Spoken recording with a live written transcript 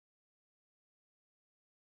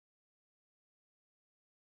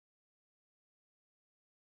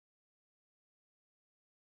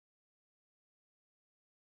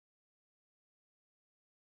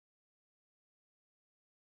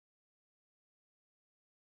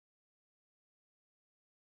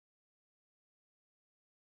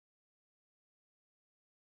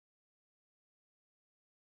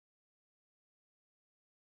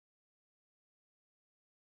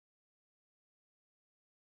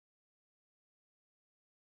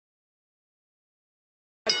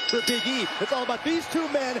for Big E. It's all about these two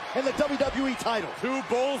men and the WWE title. Two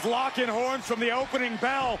bulls locking horns from the opening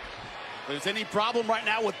bell. If there's any problem right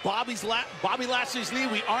now with Bobby Lashley's knee,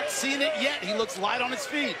 we aren't seeing it yet. He looks light on his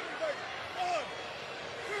feet.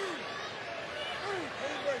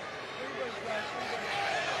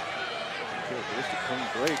 Clean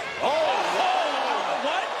break.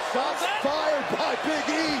 What? Shots fired by Big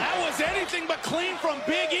E. That was anything but clean from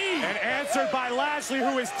Big E. And answered by Lashley,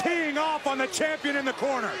 who is teeing off on the champion in the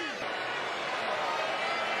corner.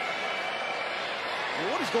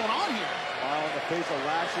 What is going on here? Smile on the face of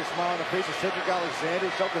Lashley, smile on the face of Cedric Alexander,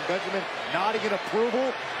 Shelton Benjamin nodding in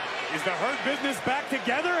approval. Is the Hurt Business back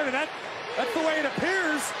together? I mean, that's the way it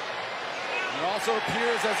appears. It also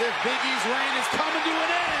appears as if Big E's reign is coming to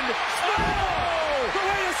an end. Oh! But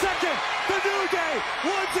wait a second! The New Day!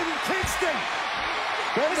 Woods in Kingston!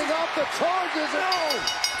 Bending off the charges. No!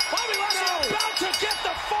 Bobby Lashley about to get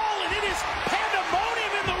the fall, and it is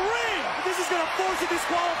pandemonium in the ring. This is going to force a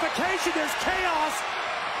disqualification. There's chaos.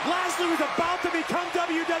 Lashley was about to become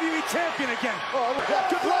WWE champion again. Oh,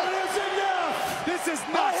 That is enough! This is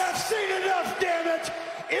I nuts. have seen enough, damn it!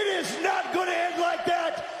 It is not going to end like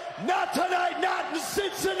that! Not tonight, not in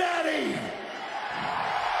Cincinnati!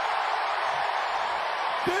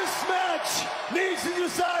 This match needs to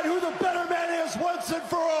decide who the better man is once and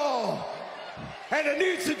for all. And it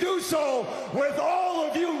needs to do so with all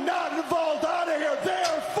of you not involved out of here.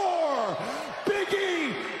 Therefore, Big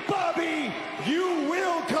E, Bobby, you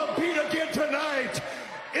will compete again tonight.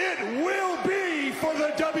 It will be for the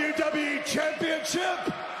WWE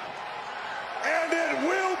Championship. And it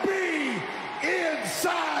will be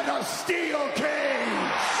inside a steel cage.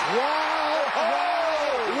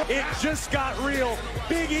 wow. It just got real.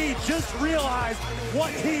 Big E just realized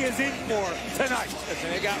what he is in for tonight.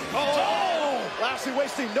 And they got, Lashley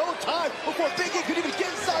wasting no time before Big E could even get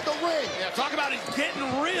inside the ring. yeah, talk about it getting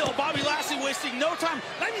real. Bobby Lashley wasting no time,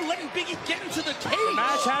 not even letting Big E get into the cage. The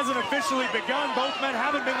match hasn't officially begun. Both men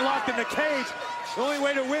haven't been locked in the cage. The only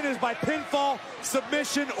way to win is by pinfall,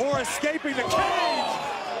 submission, or escaping the cage.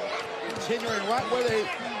 Continuing right where they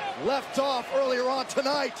left off earlier on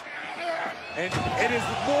tonight. And it is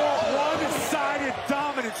more one-sided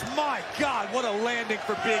dominance. My God, what a landing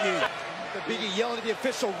for Big E. The Big E yelling at the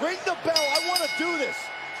official, ring the bell, I want to do this.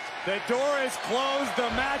 The door is closed. The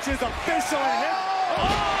match is official. And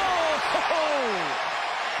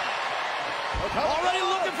Already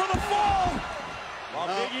looking for the fall. while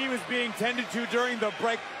Big E was being tended to during the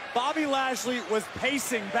break, Bobby Lashley was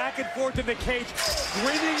pacing back and forth in the cage,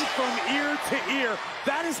 grinning from ear to ear.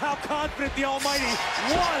 That is how confident the Almighty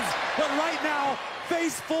was. But right now,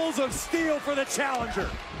 facefuls of steel for the challenger.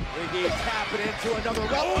 Big E tapping into another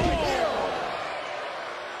round here.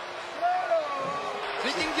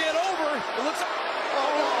 He can get over. It looks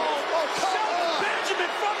like Shelton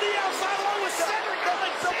Benjamin from the outside along with Cedric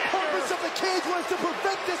The purpose of the cage was to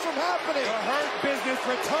prevent this from happening. The Hurt Business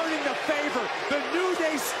returning the favor. The New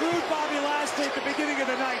Day screwed Bobby Lashley at the beginning of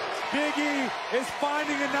the night. Big E is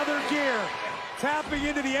finding another gear, tapping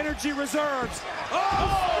into the energy reserves. Oh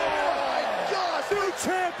my gosh! New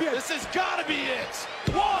champion! This has got to be it.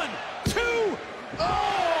 1, 2.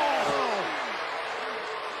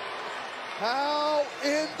 How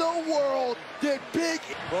in the world did Big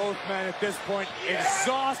E... Both men at this point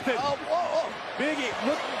exhausted. Big E,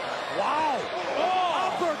 look, wow.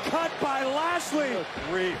 Uppercut by Lashley. Good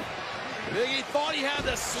grief. Big E thought he had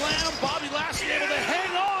the slam. Bobby Lashley able to hang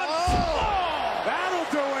on.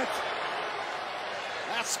 That'll do it.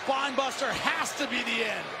 That spine buster has to be the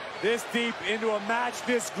end. This deep into a match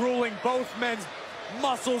this grueling, both men's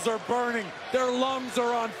muscles are burning. Their lungs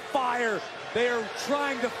are on fire. They are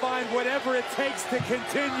trying to find whatever it takes to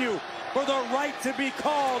continue for the right to be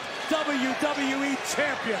called WWE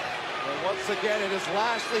Champion. And once again, it is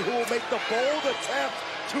Lashley who will make the bold attempt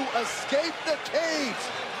to escape the cage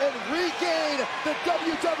and regain the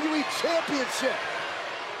WWE Championship.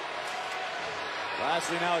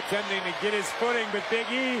 Lashley now attempting to get his footing, but Big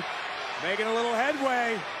E making a little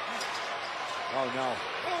headway. Oh no.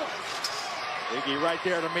 Big E right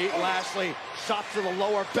there to meet Lashley. Shot to the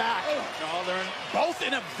lower back. No, they're both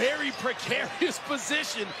in a very precarious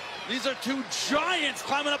position. These are two giants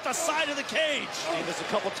climbing up the side of the cage. Seen this a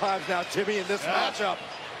couple times now, Jimmy, in this matchup.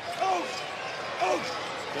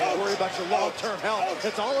 Don't worry about your long-term health.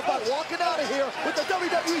 It's all about walking out of here with the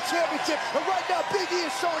WWE Championship. And right now, Big E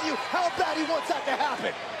is showing you how bad he wants that to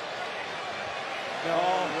happen. No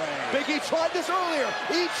way. Big E tried this earlier.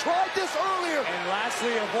 He tried this earlier. And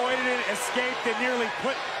Lashley avoided it, escaped, and nearly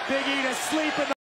put Big E to sleep in the